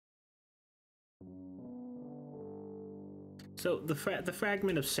So the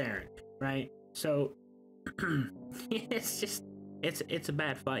Fragment of Seren, right? So it's a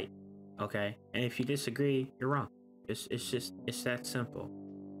bad fight, okay? And if you disagree, you're wrong. It's that simple.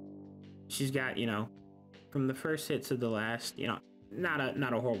 She's got, you know, from the first hit to the last, you know, not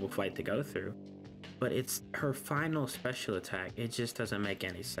a horrible fight to go through, but it's her final special attack. It just doesn't make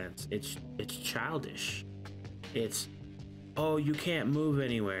any sense. It's childish. It's, oh, you can't move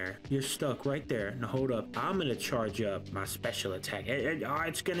anywhere. You're stuck right there. Now hold up. I'm gonna charge up my special attack. Oh,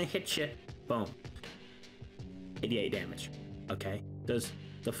 it's gonna hit you. Boom. 88 damage. Okay. Does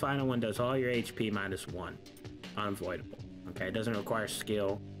the final one does all your HP -1. Unavoidable. Okay. It doesn't require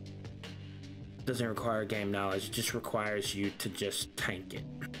skill. Doesn't require game knowledge. It just requires you to just tank it.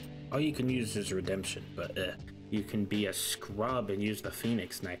 All you can use is redemption, but you can be a scrub and use the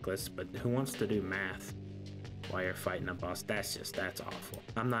Phoenix necklace, but who wants to do math while you're fighting a boss? That's awful.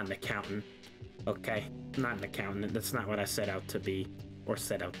 I'm not an accountant, okay? I'm not an accountant. That's not what I set out to be or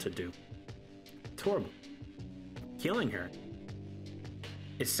set out to do. It's horrible. Killing her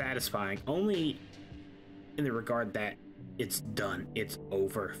is satisfying only in the regard that it's done. It's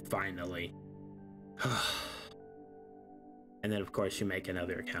over, finally. And then of course you make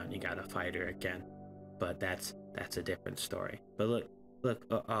another account and you gotta fight her again, but that's a different story. But look,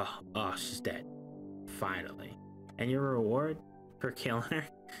 oh, she's dead, finally. And your reward for killing her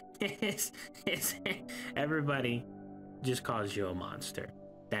is everybody just calls you a monster.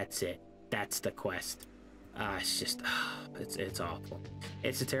 That's it. That's the quest. It's just, it's awful.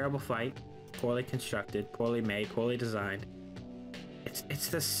 It's a terrible fight, poorly constructed, poorly made, poorly designed. It's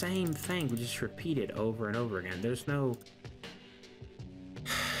the same thing, just repeated over and over again. There's no...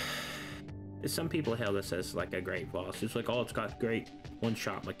 Some people hail this as like a great boss. It's like, oh, it's got great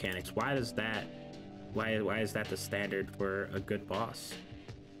one-shot mechanics. Why is that the standard for a good boss?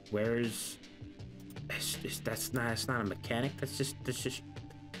 Where's... It's not a mechanic. That's just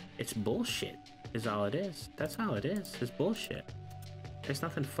it's bullshit is all it is. That's all it is. It's bullshit. There's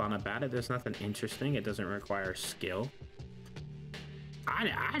nothing fun about it. There's nothing interesting. It doesn't require skill.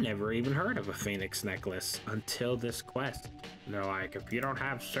 I never even heard of a Phoenix necklace until this quest. And they're like, if you don't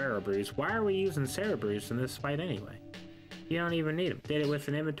have sara brews, why are we using sara brews in this fight anyway? You don't even need them. Did it with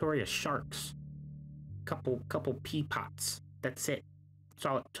an inventory of sharks. Couple pea pots. That's it. That's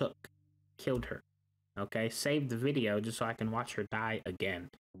all it took. Killed her. Okay? Saved the video just so I can watch her die again.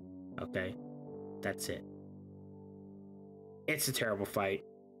 Okay? That's it. It's a terrible fight.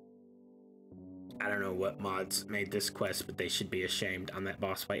 I don't know what mods made this quest, but they should be ashamed on that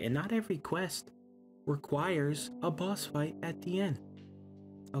boss fight. And not every quest requires a boss fight at the end.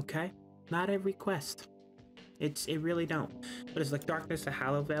 Okay? Not every quest. It really don't. But it's like Darkness of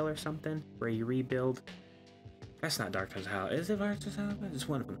Hallowell or something, where you rebuild. That's not Darkness of Hallowell. Is it Darkness of Hallowell? It's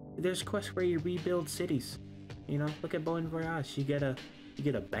one of them. There's quests where you rebuild cities. You know, look at Bon Voyage. You get a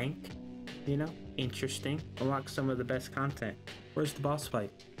bank. You know, interesting. Unlock some of the best content. Where's the boss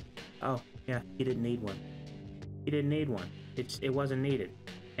fight? Oh, yeah, he didn't need one. He didn't need one. It wasn't needed.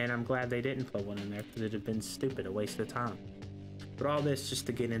 And I'm glad they didn't put one in there, because it'd have been stupid, a waste of time. But all this just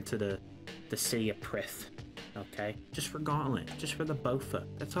to get into the city of Prith, okay? Just for Gauntlet, just for the Bofa.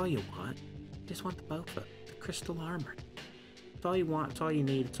 That's all you want. You just want the Bofa, the crystal armor. It's all you want, it's all you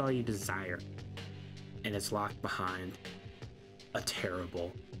need, it's all you desire. And it's locked behind a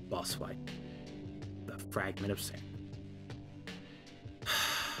terrible boss fight. The Fragment of Seren.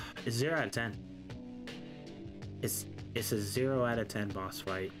 It's 0 out of 10. It's a 0 out of 10 boss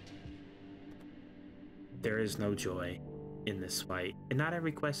fight. There is no joy in this fight. And not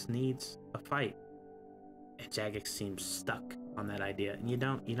every quest needs a fight. And Jagex seems stuck on that idea. And you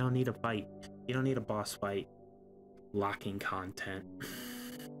don't need a fight. You don't need a boss fight locking content.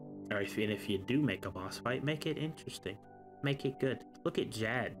 Or if you do make a boss fight, make it interesting. Make it good. Look at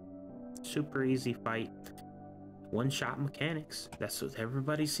Jad. Super easy fight. One-shot mechanics. That's what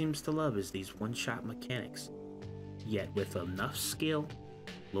everybody seems to love, is these one-shot mechanics. Yet with enough skill,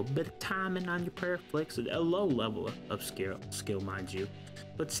 a little bit of timing on your prayer flicks, a low level of skill, mind you,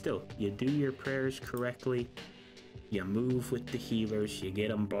 but still, you do your prayers correctly, you move with the healers, you get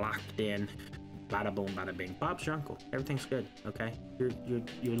them blocked in, bada boom, bada bing. Bob's your uncle. Everything's good, okay?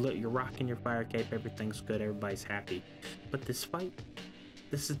 You're rocking your fire cape. Everything's good. Everybody's happy. But this fight,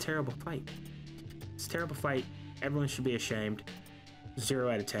 this is a terrible fight. It's a terrible fight. Everyone should be ashamed. 0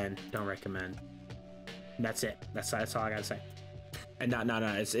 out of 10. Don't recommend. That's it. That's all I gotta say. And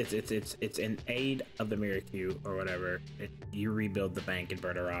no. It's an aid of the Miracle or whatever. You rebuild the bank in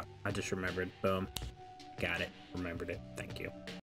Berta Rock. I just remembered. Boom. Got it. Remembered it. Thank you.